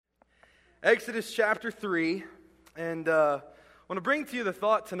Exodus chapter 3, and I want to bring to you the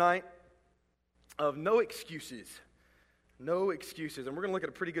thought tonight of no excuses. No excuses. And we're going to look at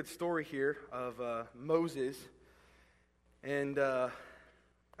a pretty good story here of Moses. And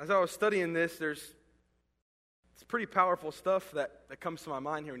as I was studying this, it's pretty powerful stuff that comes to my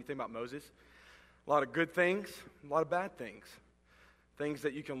mind here when you think about Moses. A lot of good things, a lot of bad things. Things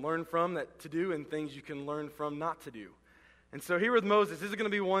that you can learn from that to do, and things you can learn from not to do. And so here with Moses, this is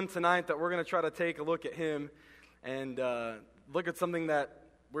going to be one tonight that we're going to try to take a look at him and look at something that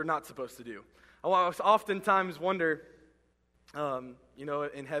we're not supposed to do. I oftentimes wonder,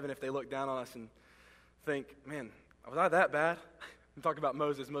 in heaven if they look down on us and think, man, was I that bad? I'm talking about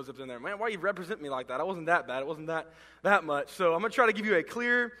Moses. Moses in there. Man, why you represent me like that? I wasn't that bad. It wasn't that much. So I'm going to try to give you a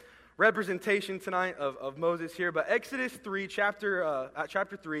clear representation tonight of Moses here. But Exodus 3, chapter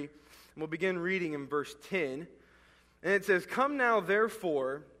 3, and we'll begin reading in verse 10. And it says, "Come now,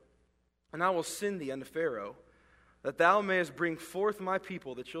 therefore, and I will send thee unto Pharaoh, that thou mayest bring forth my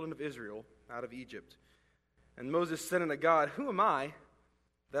people, the children of Israel, out of Egypt. And Moses said unto God, Who am I,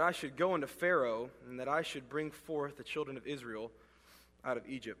 that I should go unto Pharaoh, and that I should bring forth the children of Israel out of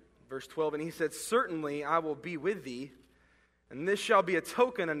Egypt?" Verse 12, "And he said, Certainly I will be with thee, and this shall be a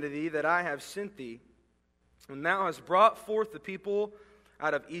token unto thee that I have sent thee. When thou hast brought forth the people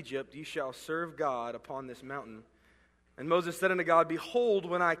out of Egypt, ye shall serve God upon this mountain. And Moses said unto God, Behold,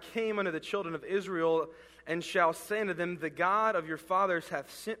 when I came unto the children of Israel, and shall say unto them, The God of your fathers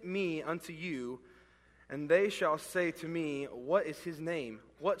hath sent me unto you, and they shall say to me, What is his name?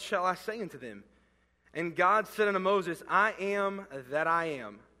 What shall I say unto them? And God said unto Moses, I am that I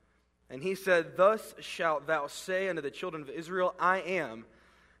am. And he said, Thus shalt thou say unto the children of Israel, I am,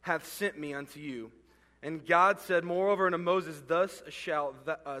 hath sent me unto you. And God said moreover unto Moses, Thus shalt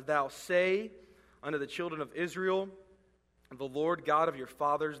thou say unto the children of Israel, The Lord God of your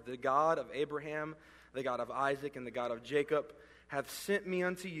fathers, the God of Abraham, the God of Isaac, and the God of Jacob, hath sent me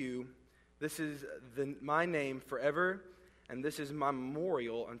unto you. This is my name forever, and this is my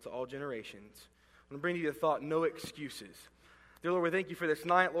memorial unto all generations." I'm going to bring to you the thought, no excuses. Dear Lord, we thank you for this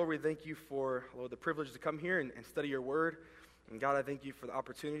night. Lord, we thank you for, Lord, the privilege to come here and study your word. And God, I thank you for the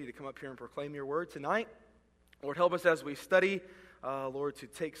opportunity to come up here and proclaim your word tonight. Lord, help us as we study, Lord, to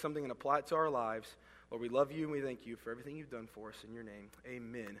take something and apply it to our lives. Lord, we love you and we thank you for everything you've done for us. In your name,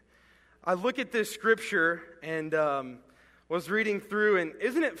 amen. I look at this scripture and was reading through, and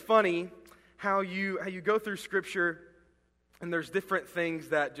isn't it funny how you go through scripture and there's different things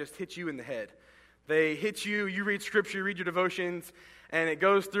that just hit you in the head. They hit you, you read scripture, you read your devotions, and it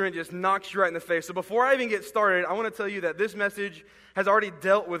goes through and just knocks you right in the face. So before I even get started, I want to tell you that this message has already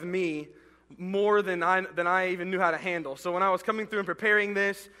dealt with me more than I even knew how to handle. So when I was coming through and preparing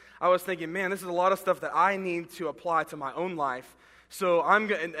this, I was thinking, man, this is a lot of stuff that I need to apply to my own life. So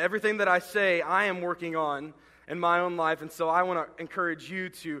and everything that I say, I am working on in my own life, and so I want to encourage you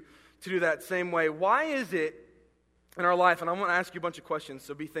to do that same way. Why is it in our life, and I want to ask you a bunch of questions,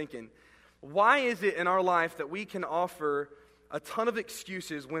 so be thinking, why is it in our life that we can offer a ton of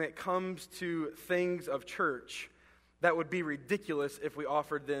excuses when it comes to things of church that would be ridiculous if we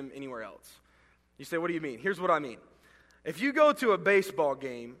offered them anywhere else? You say, what do you mean? Here's what I mean. If you go to a baseball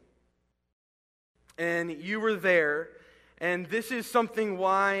game and you were there, and this is something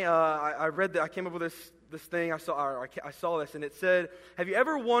why I read that, I came up with this thing, I saw this, and it said, have you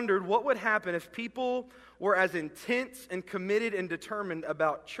ever wondered what would happen if people were as intense and committed and determined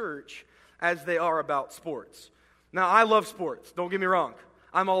about church as they are about sports? Now, I love sports. Don't get me wrong.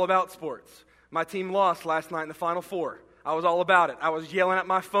 I'm all about sports. My team lost last night in the Final Four. I was all about it. I was yelling at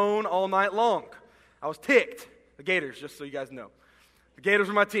my phone all night long. I was ticked. The Gators, just so you guys know. The Gators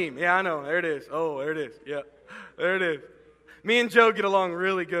were my team. Yeah, I know. There it is. Oh, there it is. Yeah, there it is. Me and Joe get along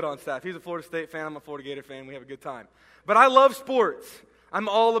really good on staff. He's a Florida State fan. I'm a Florida Gator fan. We have a good time. But I love sports. I'm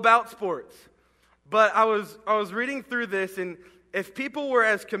all about sports. But I was reading through this, and if people were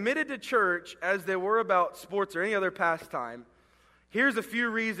as committed to church as they were about sports or any other pastime, here's a few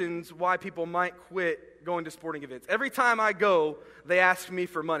reasons why people might quit going to sporting events. Every time I go, they ask me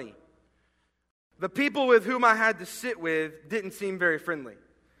for money. The people with whom I had to sit with didn't seem very friendly.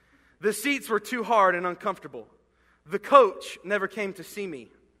 The seats were too hard and uncomfortable. The coach never came to see me.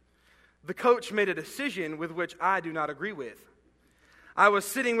 The coach made a decision with which I do not agree with. I was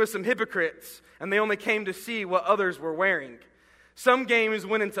sitting with some hypocrites, and they only came to see what others were wearing. Some games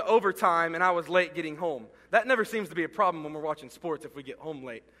went into overtime, and I was late getting home. That never seems to be a problem when we're watching sports if we get home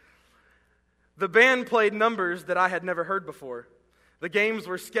late. The band played numbers that I had never heard before. The games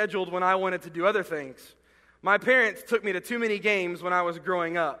were scheduled when I wanted to do other things. My parents took me to too many games when I was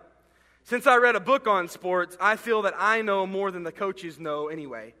growing up. Since I read a book on sports, I feel that I know more than the coaches know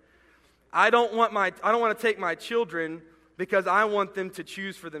anyway. I don't want to take my children because I want them to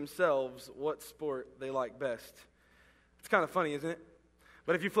choose for themselves what sport they like best. It's kind of funny, isn't it?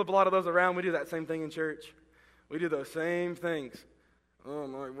 But if you flip a lot of those around, we do that same thing in church. We do those same things. Oh,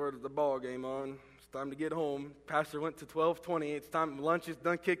 my word, the ball game on. It's time to get home. Pastor went to 12:20. It's time. Lunch is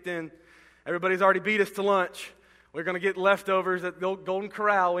done, kicked in. Everybody's already beat us to lunch. We're going to get leftovers at the Golden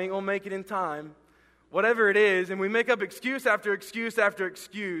Corral. We ain't going to make it in time. Whatever it is, and we make up excuse after excuse after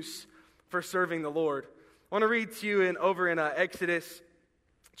excuse for serving the Lord. I want to read to you over in Exodus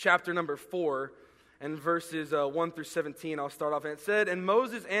chapter number 4 and verses 1 through 17. I'll start off. And it said, "And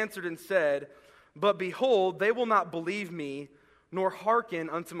Moses answered and said, But behold, they will not believe me, nor hearken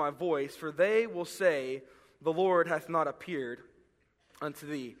unto my voice, for they will say, The Lord hath not appeared unto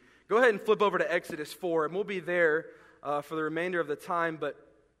thee." Go ahead and flip over to Exodus 4, and we'll be there for the remainder of the time. But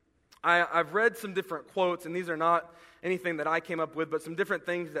I've read some different quotes, and these are not anything that I came up with, but some different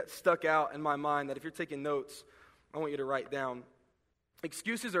things that stuck out in my mind that if you're taking notes, I want you to write down.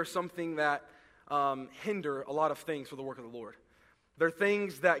 Excuses are something that hinder a lot of things for the work of the Lord. They're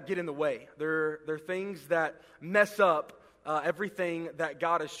things that get in the way. They're things that mess up everything that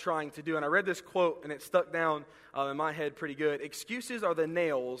God is trying to do. And I read this quote, and it stuck down in my head pretty good. Excuses are the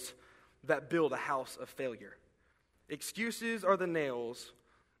nails that build a house of failure. Excuses are the nails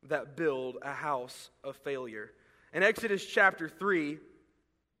that build a house of failure. In Exodus chapter 3,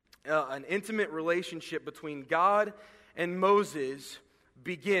 an intimate relationship between God and Moses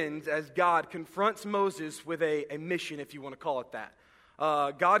begins as God confronts Moses with a mission, if you want to call it that.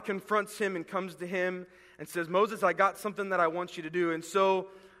 God confronts him and comes to him and says, "Moses, I got something that I want you to do." And so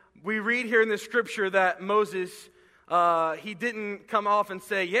we read here in the scripture that Moses, he didn't come off and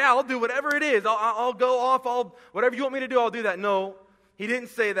say, "Yeah, I'll do whatever it is. I'll go off. Whatever you want me to do, I'll do that." No, he didn't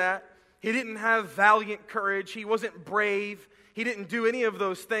say that. He didn't have valiant courage. He wasn't brave. He didn't do any of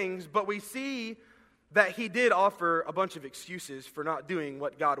those things. But we see that he did offer a bunch of excuses for not doing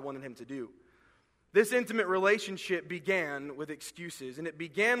what God wanted him to do. This intimate relationship began with excuses. And it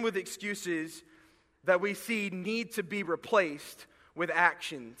began with excuses that we see need to be replaced with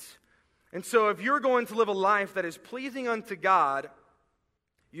actions. And so if you're going to live a life that is pleasing unto God,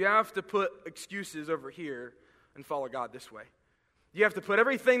 you have to put excuses over here and follow God this way. You have to put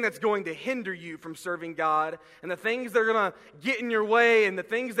everything that's going to hinder you from serving God, and the things that are going to get in your way, and the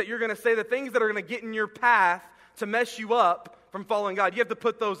things that you're going to say, the things that are going to get in your path to mess you up from following God. You have to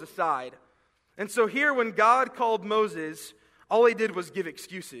put those aside. And so here, when God called Moses, all he did was give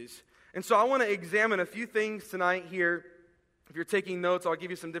excuses. And so I want to examine a few things tonight here. If you're taking notes, I'll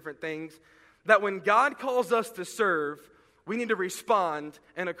give you some different things. That when God calls us to serve, we need to respond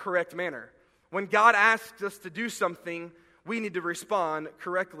in a correct manner. When God asks us to do something, we need to respond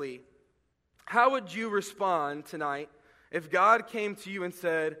correctly. How would you respond tonight if God came to you and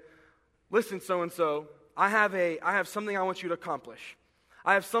said, "Listen, so-and-so, I have something I want you to accomplish.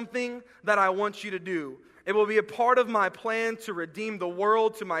 I have something that I want you to do. It will be a part of my plan to redeem the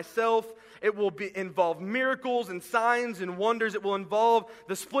world to myself. It will involve miracles and signs and wonders. It will involve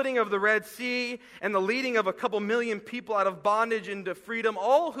the splitting of the Red Sea and the leading of a couple million people out of bondage into freedom,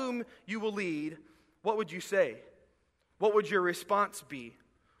 all whom you will lead." What would you say? What would your response be?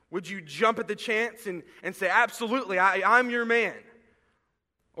 Would you jump at the chance and say, "Absolutely, I'm your man"?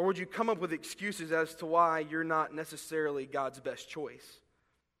 Or would you come up with excuses as to why you're not necessarily God's best choice?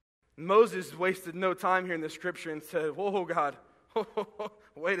 Moses wasted no time here in the scripture and said, "Whoa, God,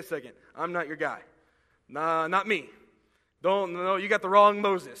 wait a second. I'm not your guy. Nah, not me. No, you got the wrong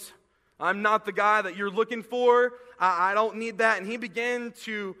Moses. I'm not the guy that you're looking for. I don't need that." And he began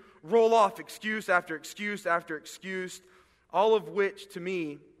to roll off excuse after excuse after excuse, all of which, to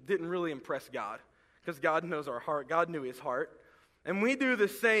me, didn't really impress God, because God knows our heart. God knew his heart. And we do the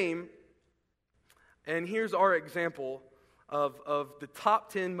same. And here's our example of the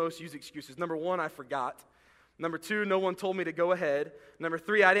top 10 most used excuses. Number 1, I forgot. Number 2, no one told me to go ahead. Number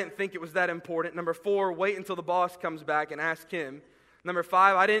 3, I didn't think it was that important. Number 4, wait until the boss comes back and ask him. Number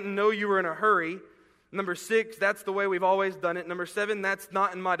 5, I didn't know you were in a hurry. Number 6, that's the way we've always done it. Number 7, that's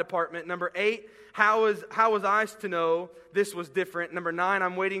not in my department. Number 8, how was I to know this was different? Number 9,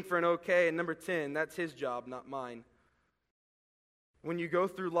 I'm waiting for an okay. And number 10, that's his job, not mine. When you go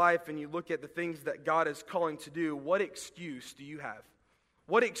through life and you look at the things that God is calling to do, what excuse do you have?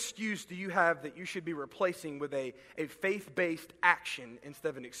 What excuse do you have that you should be replacing with a faith-based action instead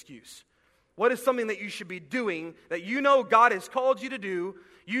of an excuse? What is something that you should be doing that you know God has called you to do?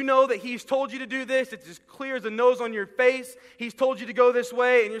 You know that He's told you to do this. It's as clear as the nose on your face. He's told you to go this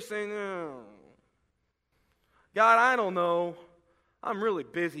way, and you're saying, "Oh, God, I don't know. I'm really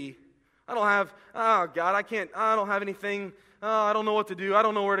busy. I don't have anything oh, I don't know what to do. I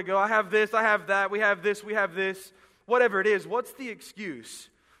don't know where to go. I have this, I have that. We have this, we have this. Whatever it is, what's the excuse?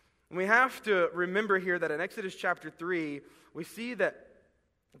 And we have to remember here that in Exodus chapter 3, we see that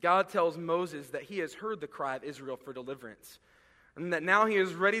God tells Moses that he has heard the cry of Israel for deliverance, and that now he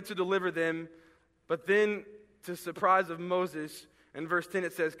is ready to deliver them. But then, to the surprise of Moses, in verse 10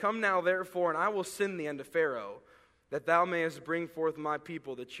 it says, "Come now therefore, and I will send thee unto Pharaoh, that thou mayest bring forth my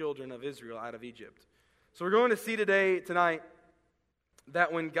people, the children of Israel, out of Egypt." So we're going to see tonight,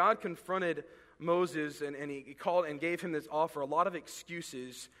 that when God confronted Moses and he called and gave him this offer, a lot of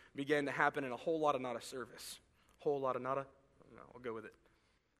excuses began to happen and a whole lot of not a service. Whole lot of nada? No, I'll go with it.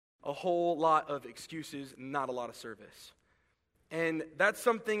 A whole lot of excuses, not a lot of service. And that's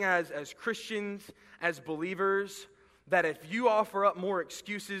something as Christians, as believers, that if you offer up more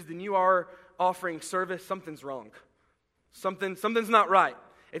excuses than you are offering service, something's wrong. Something's not right.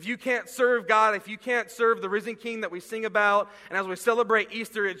 If you can't serve God, if you can't serve the risen King that we sing about, and as we celebrate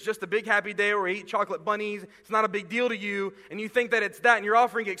Easter, it's just a big happy day where we eat chocolate bunnies, it's not a big deal to you, and you think that it's that, and you're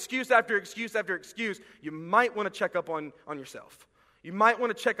offering excuse after excuse after excuse, you might want to check up on yourself. You might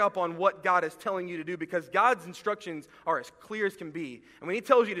want to check up on what God is telling you to do, because God's instructions are as clear as can be. And when He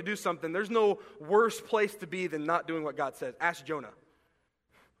tells you to do something, there's no worse place to be than not doing what God says. Ask Jonah.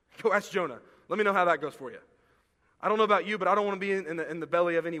 Go ask Jonah. Let me know how that goes for you. I don't know about you, but I don't want to be in the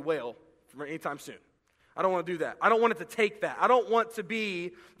belly of any whale anytime soon. I don't want to do that. I don't want it to take that. I don't want to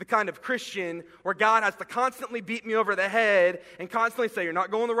be the kind of Christian where God has to constantly beat me over the head and constantly say, you're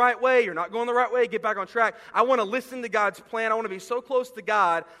not going the right way, you're not going the right way, get back on track. I want to listen to God's plan. I want to be so close to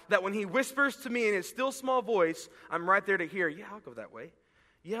God that when He whispers to me in His still small voice, I'm right there to hear, yeah, I'll go that way.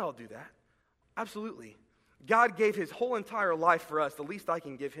 Yeah, I'll do that. Absolutely. God gave His whole entire life for us. The least I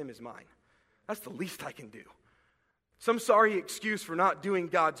can give Him is mine. That's the least I can do. Some sorry excuse for not doing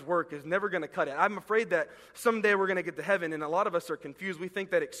God's work is never going to cut it. I'm afraid that someday we're going to get to heaven, and a lot of us are confused. We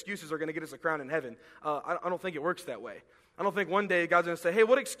think that excuses are going to get us a crown in heaven. I don't think it works that way. I don't think one day God's going to say, hey,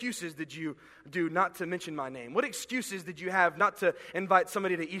 what excuses did you do not to mention my name? What excuses did you have not to invite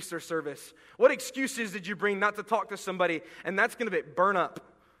somebody to Easter service? What excuses did you bring not to talk to somebody? And that's going to be burn up.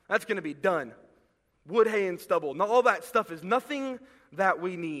 That's going to be done. Wood, hay, and stubble. Now, all that stuff is nothing that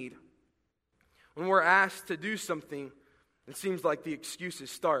we need. When we're asked to do something, it seems like the excuses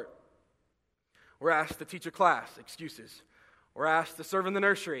start. We're asked to teach a class, excuses. We're asked to serve in the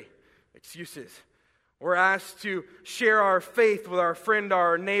nursery, excuses. We're asked to share our faith with our friend,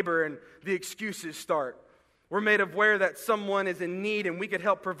 our neighbor, and the excuses start. We're made aware that someone is in need and we could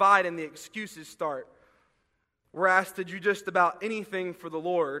help provide, and the excuses start. We're asked to do just about anything for the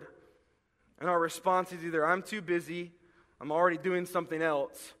Lord, and our response is either I'm too busy, I'm already doing something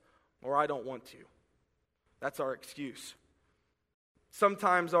else, or I don't want to. That's our excuse.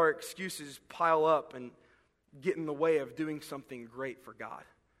 Sometimes our excuses pile up and get in the way of doing something great for God.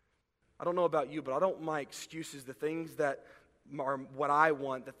 I don't know about you, but I don't want my excuses, the things that are what I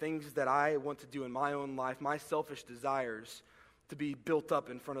want, the things that I want to do in my own life, my selfish desires, to be built up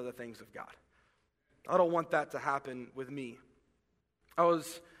in front of the things of God. I don't want that to happen with me. I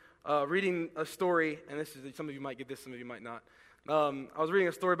was reading a story, and this is, some of you might get this, some of you might not. I was reading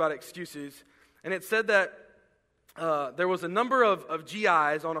a story about excuses, and it said that there was a number of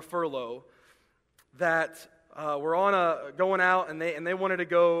GIs on a furlough that were going out, and they wanted to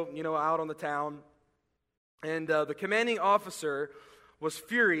go, out on the town. And the commanding officer was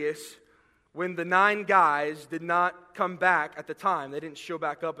furious when the 9 guys did not come back at the time. They didn't show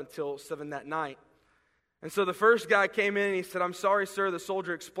back up until 7 that night. And so the first guy came in and he said, "I'm sorry, sir." The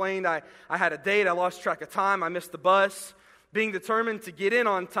soldier explained, I had a date, I lost track of time, I missed the bus. Being determined to get in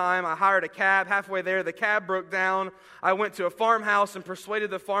on time, I hired a cab. Halfway there, the cab broke down. I went to a farmhouse and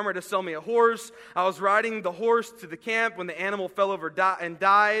persuaded the farmer to sell me a horse. I was riding the horse to the camp when the animal fell over and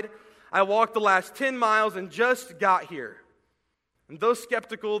died. I walked the last 10 miles and just got here. And though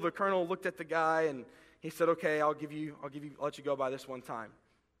skeptical, the colonel looked at the guy and he said, "Okay, I'll let you go by this one time."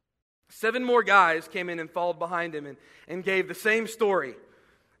 7 more guys came in and followed behind him and gave the same story.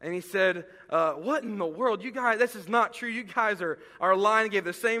 And he said, "What in the world? You guys, this is not true. You guys are lying." He gave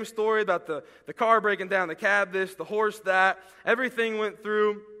the same story about the car breaking down, the cab this, the horse that. Everything went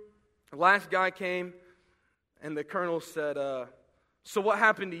through. The last guy came, and the colonel said, "So what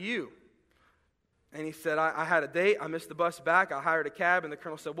happened to you?" And he said, I had a date. I missed the bus back. I hired a cab. And the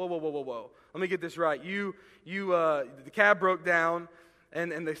colonel said, Whoa. Let me get this right. The cab broke down.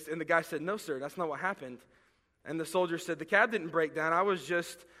 And the guy said, "No, sir, that's not what happened." And the soldier said, "The cab didn't break down. It was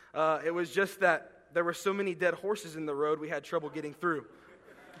just that there were so many dead horses in the road, we had trouble getting through."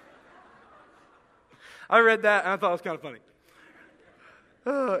 I read that and I thought it was kind of funny.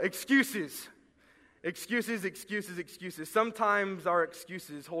 Excuses. Excuses, excuses, excuses. Sometimes our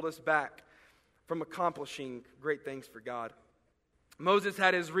excuses hold us back from accomplishing great things for God. Moses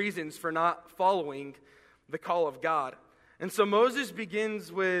had his reasons for not following the call of God. And so Moses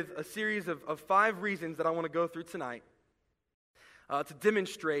begins with a series of 5 reasons that I want to go through tonight to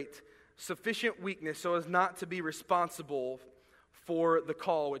demonstrate sufficient weakness so as not to be responsible for the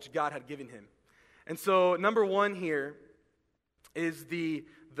call which God had given him. And so number 1 here is the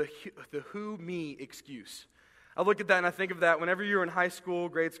who me excuse. I look at that and I think of that whenever you were in high school,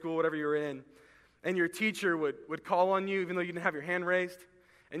 grade school, whatever you were in, and your teacher would call on you even though you didn't have your hand raised,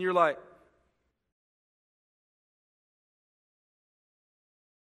 and you're like,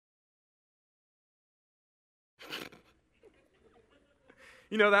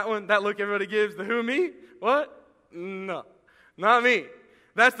 you know that one, that look everybody gives, the who me? What? No, not me.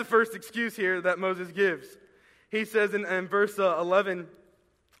 That's the first excuse here that Moses gives. He says in verse 11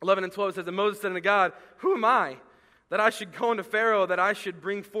 and 12, it says, and Moses said unto God, who am I, that I should go unto Pharaoh, that I should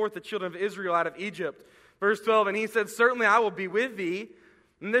bring forth the children of Israel out of Egypt? Verse 12, and he said, certainly I will be with thee,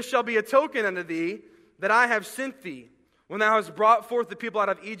 and this shall be a token unto thee, that I have sent thee. When thou hast brought forth the people out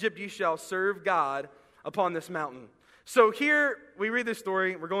of Egypt, ye shall serve God upon this mountain. So here, we read this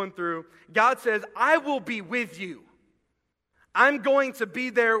story, we're going through, God says, I will be with you. I'm going to be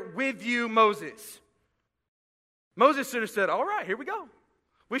there with you, Moses. Moses should have said, all right, here we go.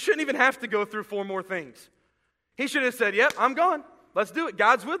 We shouldn't even have to go through 4 more things. He should have said, yep, I'm gone. Let's do it.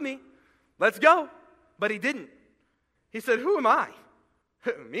 God's with me. Let's go. But he didn't. He said, who am I?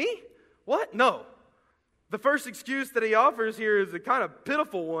 Me? What? No. The first excuse that he offers here is a kind of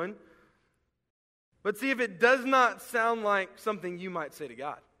pitiful one. But see if it does not sound like something you might say to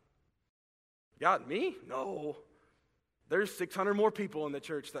God. God, me? No. There's 600 more people in the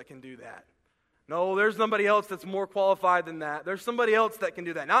church that can do that. No, there's somebody else that's more qualified than that. There's somebody else that can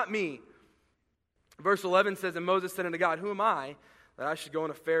do that, not me. Verse 11 says, and Moses said unto God, who am I, that I should go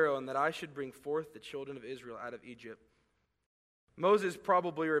unto Pharaoh, and that I should bring forth the children of Israel out of Egypt? Moses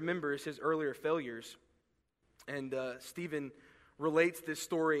probably remembers his earlier failures. And Stephen relates this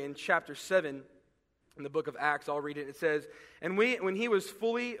story in chapter 7 in the book of Acts. I'll read it. It says, and when he was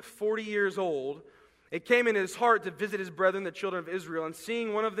fully 40 years old, it came in his heart to visit his brethren, the children of Israel, and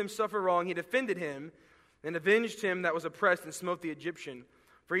seeing one of them suffer wrong, he defended him and avenged him that was oppressed and smote the Egyptian.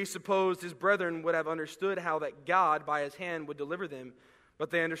 For he supposed his brethren would have understood how that God by his hand would deliver them, but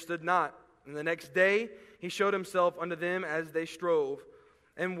they understood not. And the next day he showed himself unto them as they strove,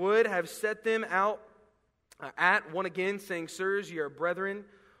 and would have set them out at one again, saying, sirs, ye are brethren,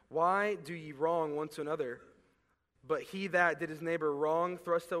 why do ye wrong one to another? But he that did his neighbor wrong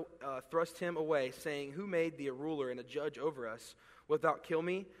thrust him away, saying, who made thee a ruler and a judge over us? Wilt thou kill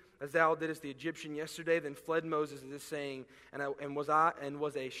me, as thou didst the Egyptian yesterday? Then fled Moses at this saying, and was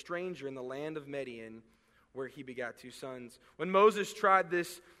a stranger in the land of Midian, where he begat 2 sons. When Moses tried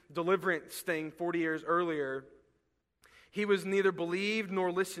this deliverance thing 40 years earlier, he was neither believed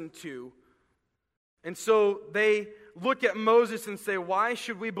nor listened to. And so they look at Moses and say, why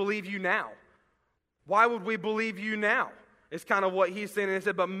should we believe you now? Why would we believe you now? Is kind of what he's saying. And he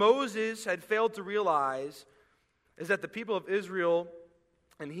said, but Moses had failed to realize is that the people of Israel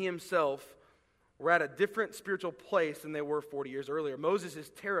and he himself were at a different spiritual place than they were 40 years earlier. Moses is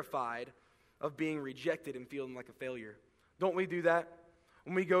terrified of being rejected and feeling like a failure. Don't we do that?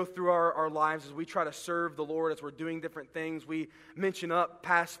 When we go through our lives, as we try to serve the Lord, as we're doing different things, we mention up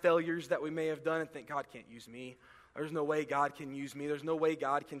past failures that we may have done and think, God can't use me. There's no way God can use me. There's no way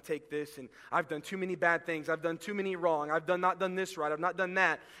God can take this. And I've done too many bad things. I've done too many wrong. I've not done this right. I've not done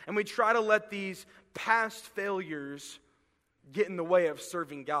that. And we try to let these past failures get in the way of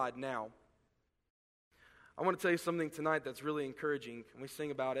serving God now. I want to tell you something tonight that's really encouraging. And we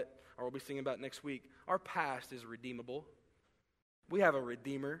sing about it, or we'll be singing about it next week. Our past is redeemable. We have a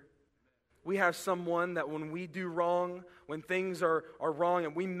Redeemer. We have someone that when we do wrong, when things are wrong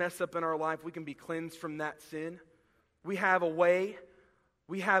and we mess up in our life, we can be cleansed from that sin. We have a way,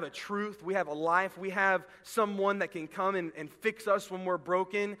 we have a truth, we have a life, we have someone that can come and fix us when we're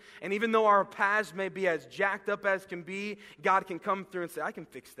broken. And even though our past may be as jacked up as can be, God can come through and say, I can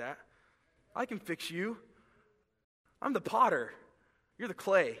fix that. I can fix you. I'm the potter. You're the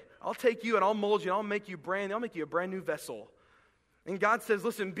clay. I'll take you and I'll mold you and I'll make you a brand new vessel. And God says,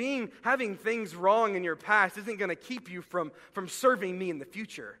 listen, having things wrong in your past isn't going to keep you from serving me in the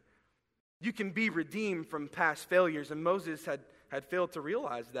future. You can be redeemed from past failures, and Moses had failed to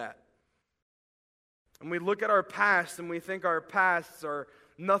realize that. And we look at our past and we think our pasts are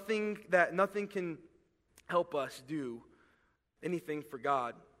nothing can help us do anything for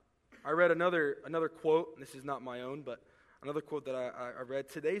God. I read another quote, and this is not my own, but Another quote that I read,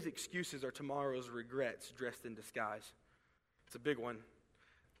 today's excuses are tomorrow's regrets dressed in disguise. It's a big one.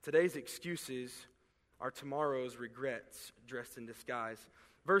 Today's excuses are tomorrow's regrets dressed in disguise.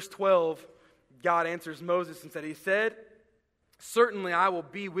 Verse 12, God answers Moses and said, He said, certainly I will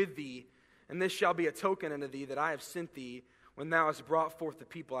be with thee, and this shall be a token unto thee that I have sent thee. When thou hast brought forth the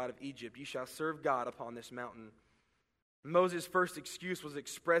people out of Egypt, ye shall serve God upon this mountain. Moses' first excuse was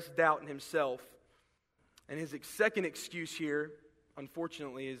expressed doubt in himself. And his second excuse here,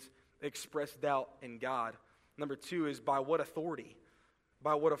 unfortunately, is expressed doubt in God. Number 2 is by what authority?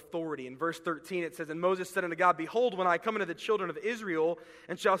 By what authority? In verse 13 it says, and Moses said unto God, behold, when I come unto the children of Israel,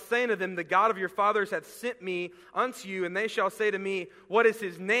 and shall say unto them, the God of your fathers hath sent me unto you, and they shall say to me, what is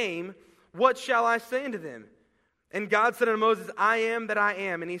his name? What shall I say unto them? And God said unto Moses, I am that I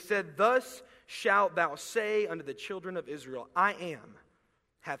am. And he said, thus shalt thou say unto the children of Israel, I am,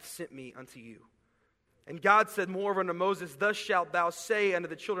 hath sent me unto you. And God said moreover unto Moses, thus shalt thou say unto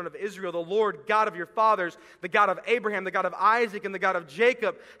the children of Israel, the Lord God of your fathers, the God of Abraham, the God of Isaac, and the God of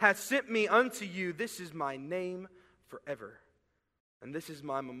Jacob, hath sent me unto you. This is my name forever, and this is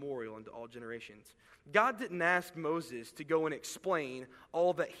my memorial unto all generations. God didn't ask Moses to go and explain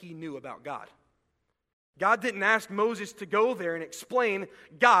all that he knew about God. God didn't ask Moses to go there and explain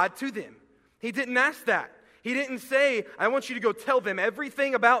God to them. He didn't ask that. He didn't say, I want you to go tell them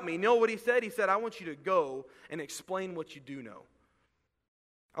everything about me. You know what he said? He said, I want you to go and explain what you do know.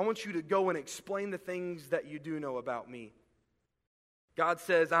 I want you to go and explain the things that you do know about me. God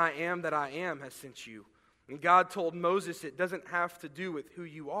says, I am that I am has sent you. And God told Moses it doesn't have to do with who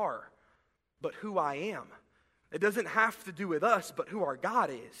you are, but who I am. It doesn't have to do with us, but who our God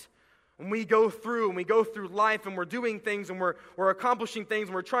is. When we go through life and we're doing things and we're accomplishing things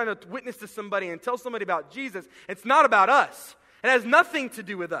and we're trying to witness to somebody and tell somebody about Jesus, it's not about us. It has nothing to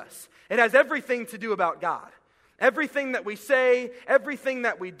do with us. It has everything to do about God. Everything that we say, everything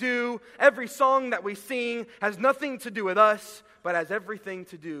that we do, every song that we sing has nothing to do with us, but has everything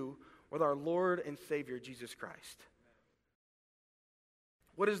to do with our Lord and Savior, Jesus Christ.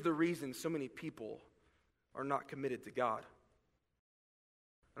 What is the reason so many people are not committed to God?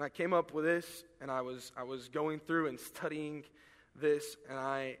 And I came up with this, and I was going through and studying this, and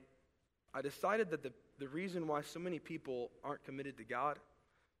I decided that the reason why so many people aren't committed to God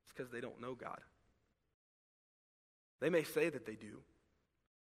is because they don't know God. They may say that they do.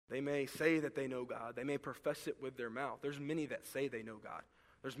 They may say that they know God. They may profess it with their mouth. There's many that say they know God.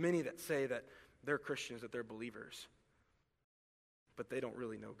 There's many that say that they're Christians, that they're believers. But they don't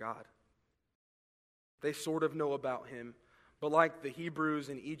really know God. They sort of know about Him. But like the Hebrews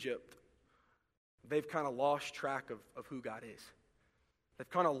in Egypt, they've kind of lost track of who God is. They've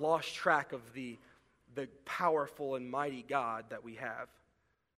kind of lost track of the powerful and mighty God that we have.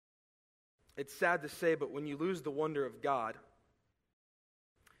 It's sad to say, but when you lose the wonder of God,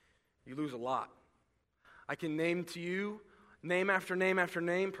 you lose a lot. I can name to you name after name after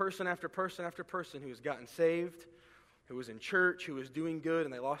name, person after person after person who has gotten saved, who was in church, who was doing good,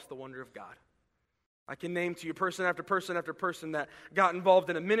 and they lost the wonder of God. I can name to you person after person after person that got involved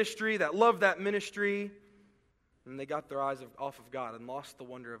in a ministry, that loved that ministry, and they got their eyes off of God and lost the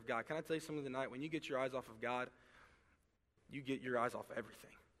wonder of God. Can I tell you something tonight? When you get your eyes off of God, you get your eyes off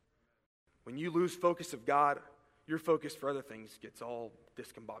everything. When you lose focus of God, your focus for other things gets all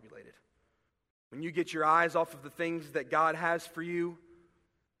discombobulated. When you get your eyes off of the things that God has for you,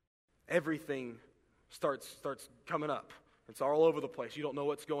 everything starts coming up. It's all over the place. You don't know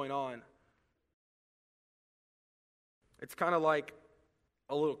what's going on. It's kind of like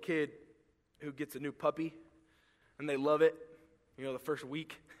a little kid who gets a new puppy, and they love it, the first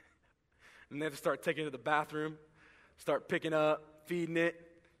week. And they have to start taking it to the bathroom, start picking up, feeding it.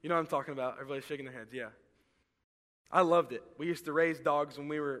 You know what I'm talking about. Everybody's shaking their heads, yeah. I loved it. We used to raise dogs when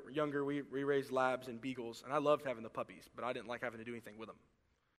we were younger. We raised labs and beagles, and I loved having the puppies, but I didn't like having to do anything with them.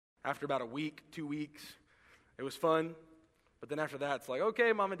 After about a week, 2 weeks, it was fun. But then after that, it's like,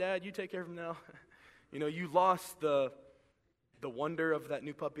 okay, Mom and Dad, you take care of them now. You lost the wonder of that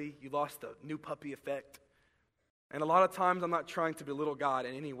new puppy. You lost the new puppy effect. And a lot of times, I'm not trying to belittle God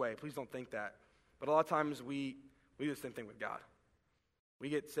in any way. Please don't think that. But a lot of times, we do the same thing with God. We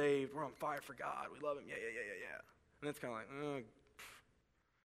get saved. We're on fire for God. We love Him. Yeah. And it's kind of like,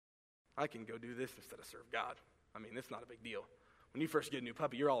 I can go do this instead of serve God. I mean, it's not a big deal. When you first get a new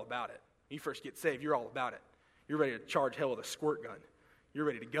puppy, you're all about it. When you first get saved, you're all about it. You're ready to charge hell with a squirt gun. You're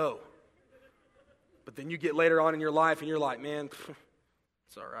ready to go. But then you get later on in your life and you're like, man,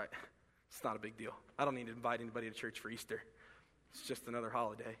 it's all right. It's not a big deal. I don't need to invite anybody to church for Easter. It's just another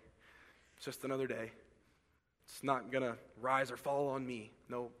holiday. It's just another day. It's not going to rise or fall on me.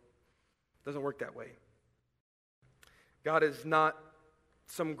 No, it doesn't work that way. God is not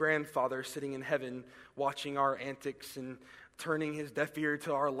some grandfather sitting in heaven watching our antics and turning his deaf ear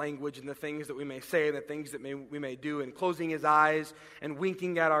to our language and the things that we may say and the things that we may do and closing his eyes and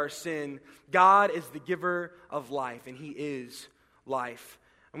winking at our sin. God is the giver of life, and he is life.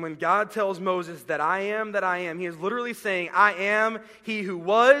 And when God tells Moses that I am, he is literally saying, I am he who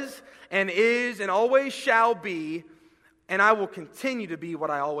was and is and always shall be, and I will continue to be what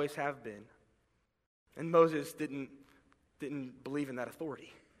I always have been. And Moses didn't believe in that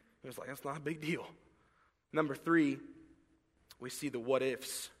authority. He was like, that's not a big deal. Number 3, we see the what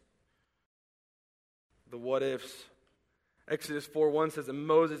ifs. The what ifs. Exodus 4:1 says, and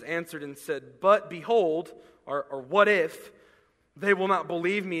Moses answered and said, but behold, or what if, they will not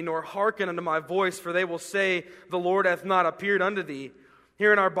believe me, nor hearken unto my voice, for they will say, the Lord hath not appeared unto thee.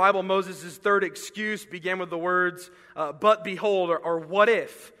 Here in our Bible, Moses' third excuse began with the words, but behold, or what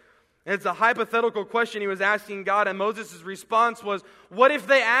if? And it's a hypothetical question he was asking God, and Moses' response was, what if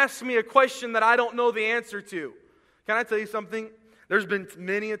they ask me a question that I don't know the answer to? Can I tell you something? There's been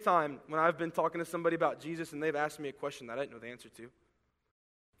many a time when I've been talking to somebody about Jesus, and they've asked me a question that I didn't know the answer to.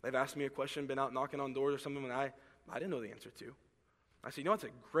 They've asked me a question, been out knocking on doors or something, and I didn't know the answer to. I said, that's a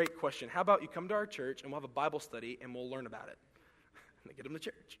great question. How about you come to our church, and we'll have a Bible study, and we'll learn about it. And they get them to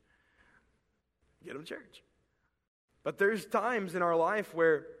church. Get them to church. But there's times in our life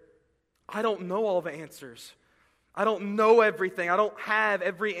where I don't know all the answers. I don't know everything. I don't have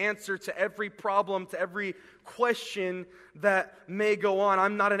every answer to every problem, to every question that may go on.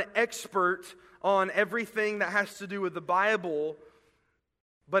 I'm not an expert on everything that has to do with the Bible.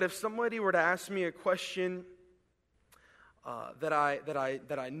 But if somebody were to ask me a question that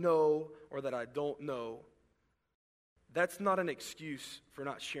I know or that I don't know, that's not an excuse for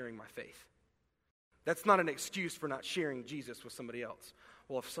not sharing my faith. That's not an excuse for not sharing Jesus with somebody else.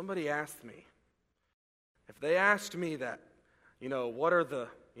 Well, if somebody asked me, if they asked me that, what are the,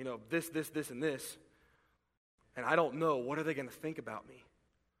 this, and this, and I don't know, what are they going to think about me?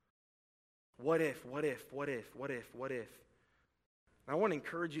 What if? I want to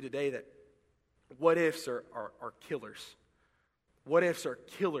encourage you today that what ifs are killers. What ifs are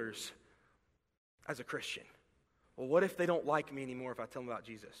killers as a Christian. Well, what if they don't like me anymore if I tell them about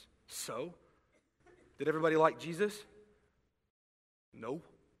Jesus? So? Did everybody like Jesus? No.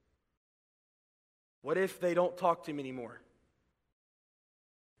 What if they don't talk to me anymore?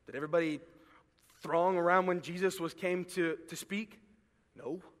 Did everybody throng around when Jesus came to speak?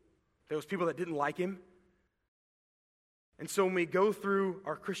 No. There was people that didn't like him. And so when we go through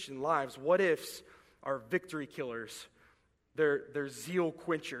our Christian lives, what ifs are victory killers. They're zeal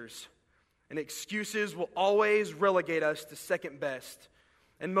quenchers. And excuses will always relegate us to second best.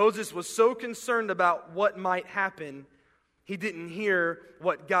 And Moses was so concerned about what might happen, he didn't hear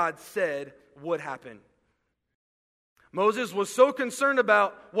what God said would happen. Moses was so concerned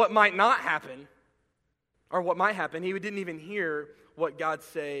about what might not happen, or what might happen, he didn't even hear what God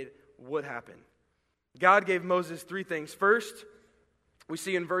said would happen. God gave Moses 3 things. First, we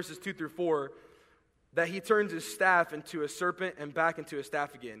see in verses 2 through 4 that he turns his staff into a serpent and back into a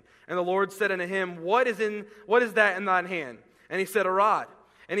staff again. And the Lord said unto him, What is that in thine hand? And he said, A rod.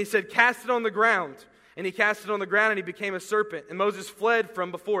 And he said, Cast it on the ground. And he cast it on the ground, and he became a serpent. And Moses fled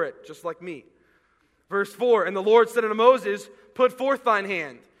from before it, just like me. Verse 4, And the Lord said unto Moses, Put forth thine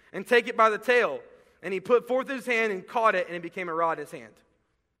hand, and take it by the tail. And he put forth his hand and caught it, and it became a rod in his hand.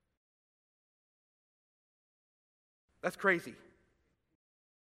 That's crazy.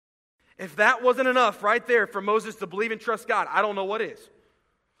 If that wasn't enough right there for Moses to believe and trust God, I don't know what is.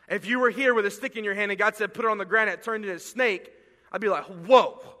 If you were here with a stick in your hand and God said, put it on the ground and it turned into a snake, I'd be like,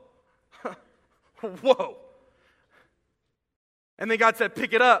 whoa. Whoa. And then God said,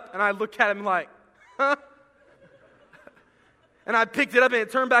 pick it up. And I look at him like, huh? And I picked it up and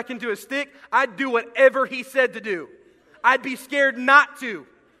it turned back into a stick. I'd do whatever he said to do. I'd be scared not to.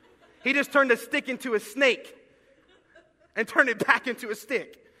 He just turned a stick into a snake and turned it back into a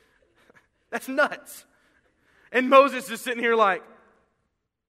stick. That's nuts. And Moses is sitting here like,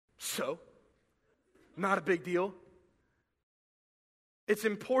 so? Not a big deal. It's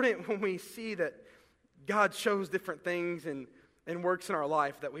important when we see that God shows different things and works in our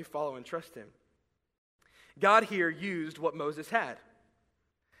life that we follow and trust Him. God here used what Moses had.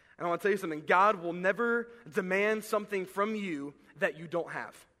 And I want to tell you something. God will never demand something from you that you don't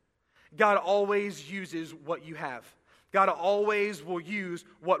have. God always uses what you have. God always will use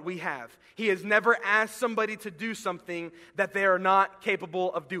what we have. He has never asked somebody to do something that they are not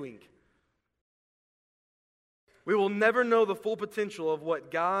capable of doing. We will never know the full potential of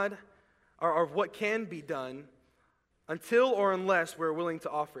what God or of what can be done until or unless we're willing to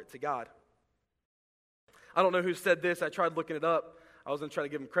offer it to God. I don't know who said this. I tried looking it up. I was going to try to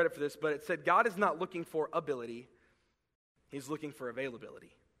give him credit for this, but it said God is not looking for ability. He's looking for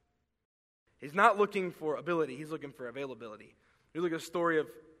availability. He's not looking for ability. He's looking for availability. You look at the story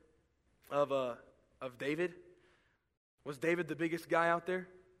of David. Was David the biggest guy out there?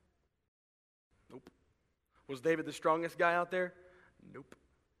 Nope. Was David the strongest guy out there? Nope.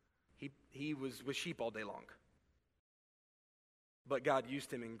 He was with sheep all day long. But God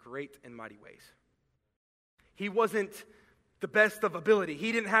used him in great and mighty ways. He wasn't the best of ability.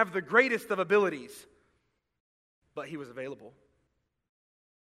 He didn't have the greatest of abilities. But he was available.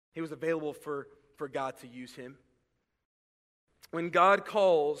 He was available for God to use him. When God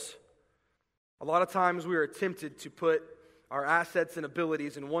calls, a lot of times we are tempted to put our assets and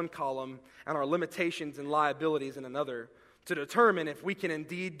abilities in one column and our limitations and liabilities in another to determine if we can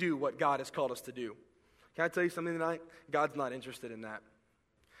indeed do what God has called us to do. Can I tell you something tonight? God's not interested in that.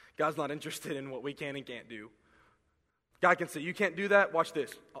 God's not interested in what we can and can't do. God can say, you can't do that? Watch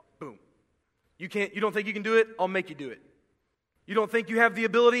this. Oh, boom. You don't think you can do it? I'll make you do it. You don't think you have the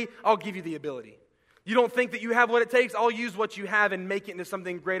ability? I'll give you the ability. You don't think that you have what it takes? I'll use what you have and make it into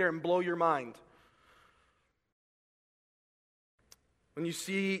something greater and blow your mind. When you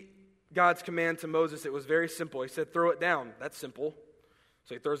see God's command to Moses, it was very simple. He said, throw it down. That's simple.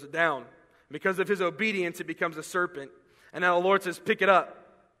 So he throws it down. Because of his obedience, it becomes a serpent. And now the Lord says, pick it up.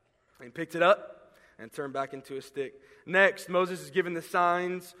 And he picked it up and turned back into a stick. Next, Moses is given the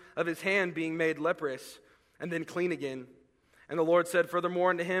signs of his hand being made leprous and then clean again. And the Lord said furthermore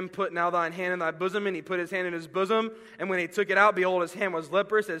unto him, put now thine hand in thy bosom. And he put his hand in his bosom. And when he took it out, behold, his hand was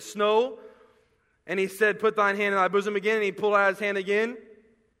leprous as snow. And he said, put thine hand in thy bosom again. And he pulled out his hand again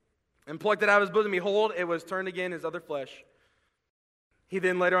and plucked it out of his bosom. Behold, it was turned again his other flesh. He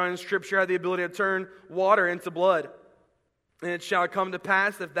then later on in Scripture had the ability to turn water into blood. And it shall come to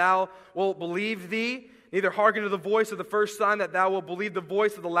pass, if thou wilt believe thee, neither hearken to the voice of the first sign, that thou wilt believe the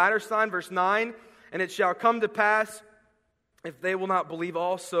voice of the latter sign. Verse 9, and it shall come to pass, if they will not believe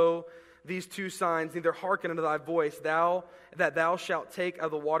also these two signs, neither hearken unto thy voice, that thou shalt take of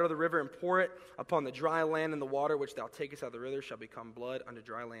the water of the river and pour it upon the dry land, and the water which thou takest out of the river shall become blood unto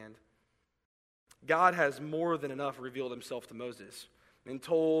dry land. God has more than enough revealed himself to Moses and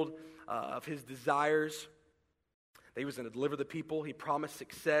told of his desires, that he was going to deliver the people. He promised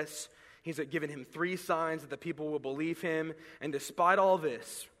success. He's given him 3 signs that the people will believe him. And despite all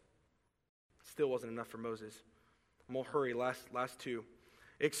this, it still wasn't enough for Moses. I'm going to hurry, last 2.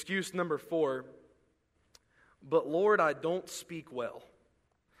 Excuse number 4, but Lord, I don't speak well.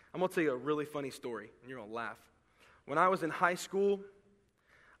 I'm going to tell you a really funny story, and you're going to laugh. When I was in high school,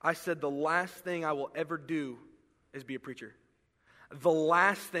 I said the last thing I will ever do is be a preacher. The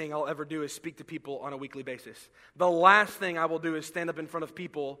last thing I'll ever do is speak to people on a weekly basis. The last thing I will do is stand up in front of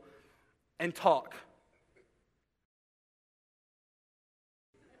people and talk.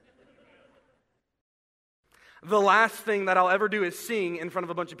 The last thing that I'll ever do is sing in front of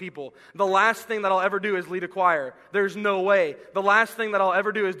a bunch of people. The last thing that I'll ever do is lead a choir. There's no way. The last thing that I'll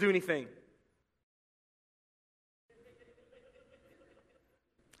ever do is do anything.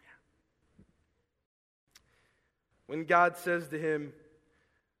 When God says to him,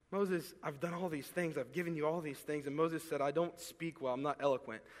 Moses, I've done all these things. I've given you all these things. And Moses said, I don't speak well. I'm not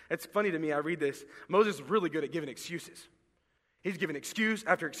eloquent. It's funny to me. I read this. Moses is really good at giving excuses. He's given excuse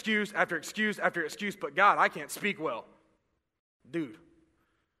after excuse after excuse after excuse. But God, I can't speak well. Dude,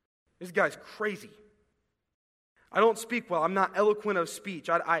 this guy's crazy. I don't speak well. I'm not eloquent of speech.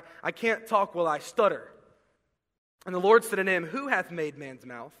 I can't talk well. I stutter. And the Lord said unto him, who hath made man's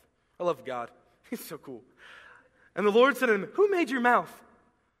mouth? I love God. He's so cool. And the Lord said to him, who made your mouth?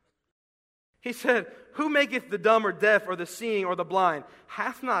 He said, who maketh the dumb or deaf or the seeing or the blind?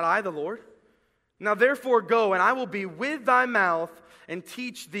 Hath not I the Lord? Now therefore go, and I will be with thy mouth and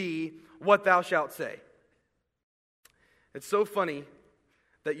teach thee what thou shalt say. It's so funny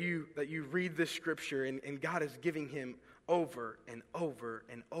that you read this scripture and God is giving him over and over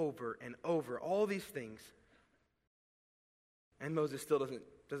and over and over all these things. And Moses still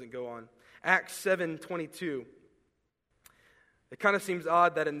doesn't go on. Acts 7:22. It kind of seems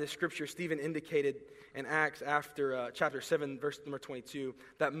odd that in this scripture, Stephen indicated in Acts after chapter 7, verse number 22,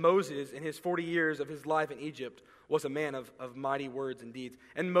 that Moses, in his 40 years of his life in Egypt, was a man of mighty words and deeds.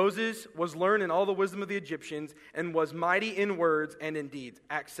 And Moses was learned in all the wisdom of the Egyptians and was mighty in words and in deeds.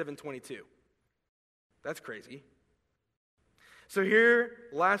 Acts 7:22. That's crazy. So here,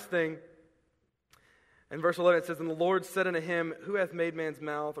 last thing, in verse 11 it says, and the Lord said unto him, who hath made man's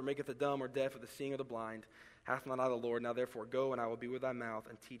mouth, or maketh the dumb or deaf, or the seeing or the blind? Hath not I the Lord? Now therefore go, and I will be with thy mouth,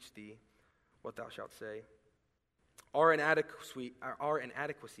 and teach thee what thou shalt say. Our inadequacies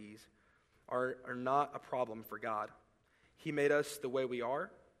are not a problem for God. He made us the way we are.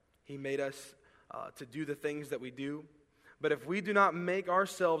 He made us to do the things that we do. But if we do not make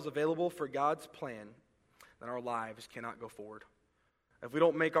ourselves available for God's plan, then our lives cannot go forward. If we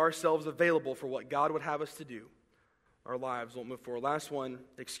don't make ourselves available for what God would have us to do, our lives won't move forward. Last one,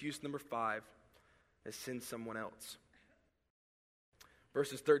 excuse number 5, is send someone else.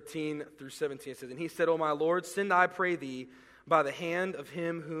 Verses 13 through 17 says, "And he said, O my Lord, send, I pray thee, by the hand of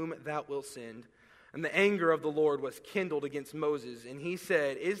him whom thou wilt send. And the anger of the Lord was kindled against Moses. And he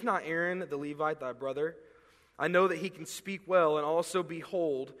said, Is not Aaron the Levite thy brother? I know that he can speak well, and also,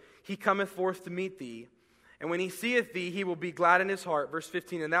 behold, he cometh forth to meet thee. And when he seeth thee, he will be glad in his heart." Verse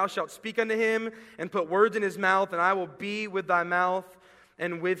 15, "And thou shalt speak unto him, and put words in his mouth, and I will be with thy mouth,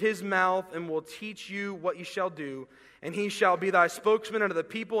 and with his mouth, and will teach you what ye shall do. And he shall be thy spokesman unto the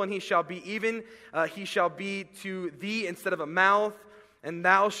people, and he shall be to thee instead of a mouth, and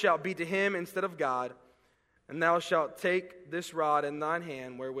thou shalt be to him instead of God. And thou shalt take this rod in thine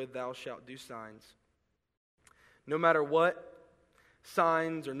hand, wherewith thou shalt do signs." No matter what,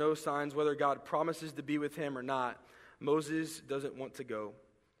 signs or no signs, whether God promises to be with him or not, Moses doesn't want to go.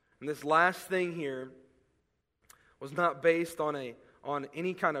 And this last thing here was not based on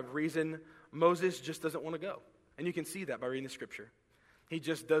any kind of reason. Moses just doesn't want to go. And you can see that by reading the scripture. He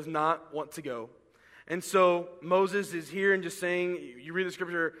just does not want to go. And so Moses is here and just saying, you read the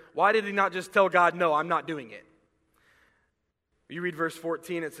scripture, why did he not just tell God, no, I'm not doing it? You read verse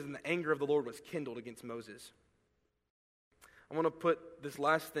 14, it says, "And the anger of the Lord was kindled against Moses." I want to put this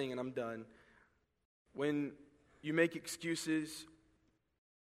last thing, and I'm done. When you make excuses,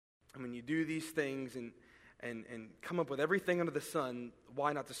 and when you do these things and come up with everything under the sun,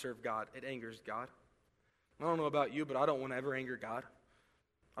 why not to serve God? It angers God. I don't know about you, but I don't want to ever anger God.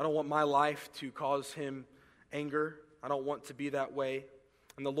 I don't want my life to cause him anger. I don't want to be that way.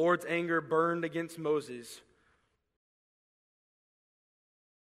 And the Lord's anger burned against Moses.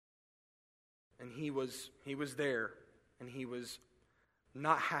 And he was there. And he was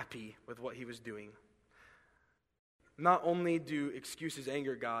not happy with what he was doing. Not only do excuses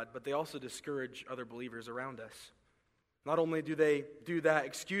anger God, but they also discourage other believers around us. Not only do they do that,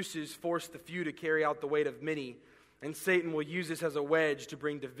 excuses force the few to carry out the weight of many, and Satan will use this as a wedge to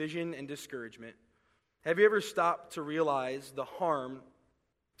bring division and discouragement. Have you ever stopped to realize the harm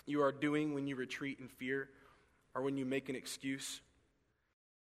you are doing when you retreat in fear or when you make an excuse?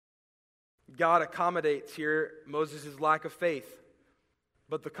 God accommodates here Moses' lack of faith,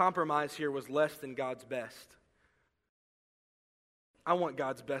 but the compromise here was less than God's best. I want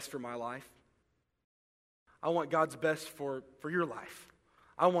God's best for my life. I want God's best for your life.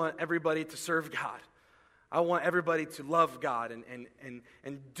 I want everybody to serve God. I want everybody to love God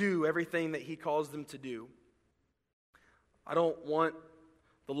and do everything that he calls them to do. I don't want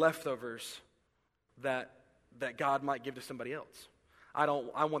the leftovers that God might give to somebody else. I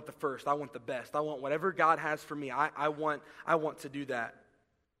want the first. I want the best. I want whatever God has for me. I want to do that.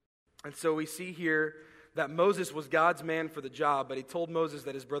 And so we see here that Moses was God's man for the job, but he told Moses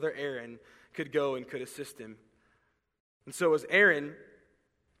that his brother Aaron could go and could assist him. And so it was Aaron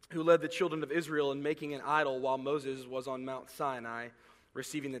who led the children of Israel in making an idol while Moses was on Mount Sinai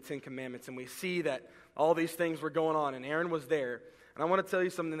receiving the 10 Commandments. And we see that all these things were going on, and Aaron was there. And I want to tell you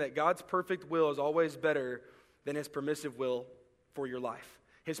something, that God's perfect will is always better than his permissive will for your life.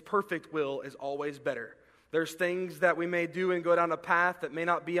 His perfect will is always better. There's things that we may do and go down a path that may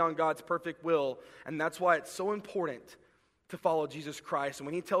not be on God's perfect will, and that's why it's so important to follow Jesus Christ. And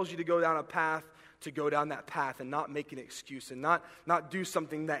when he tells you to go down a path, to go down that path and not make an excuse and not do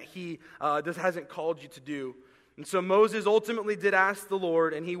something that he hasn't called you to do. And so Moses ultimately did ask the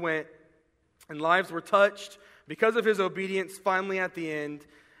Lord, and he went, and lives were touched because of his obedience finally at the end.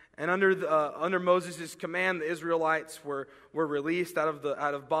 And under Moses' command, the Israelites were released out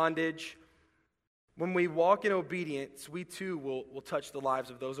of bondage. When we walk in obedience, we too will touch the lives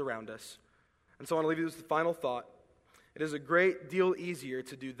of those around us. And so I want to leave you with the final thought. It is a great deal easier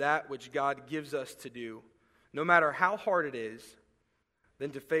to do that which God gives us to do, no matter how hard it is,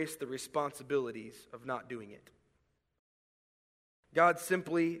 than to face the responsibilities of not doing it. God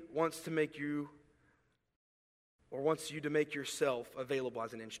simply wants you to make yourself available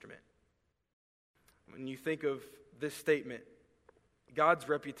as an instrument. When you think of this statement, God's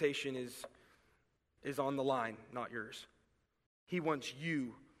reputation is on the line, not yours. He wants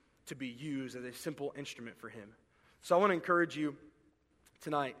you to be used as a simple instrument for him. So I want to encourage you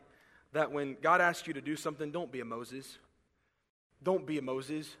tonight that when God asks you to do something, don't be a Moses. Don't be a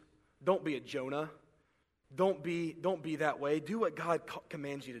Moses. Don't be a Jonah. Don't be that way. Do what God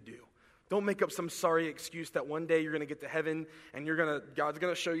commands you to do. Don't make up some sorry excuse that one day you're going to get to heaven and God's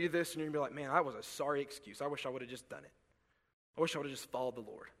going to show you this and you're going to be like, man, that was a sorry excuse. I wish I would have just done it. I wish I would have just followed the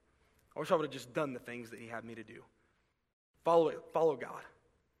Lord. I wish I would have just done the things that he had me to do. Follow God.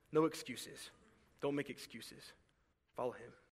 No excuses. Don't make excuses. Follow him.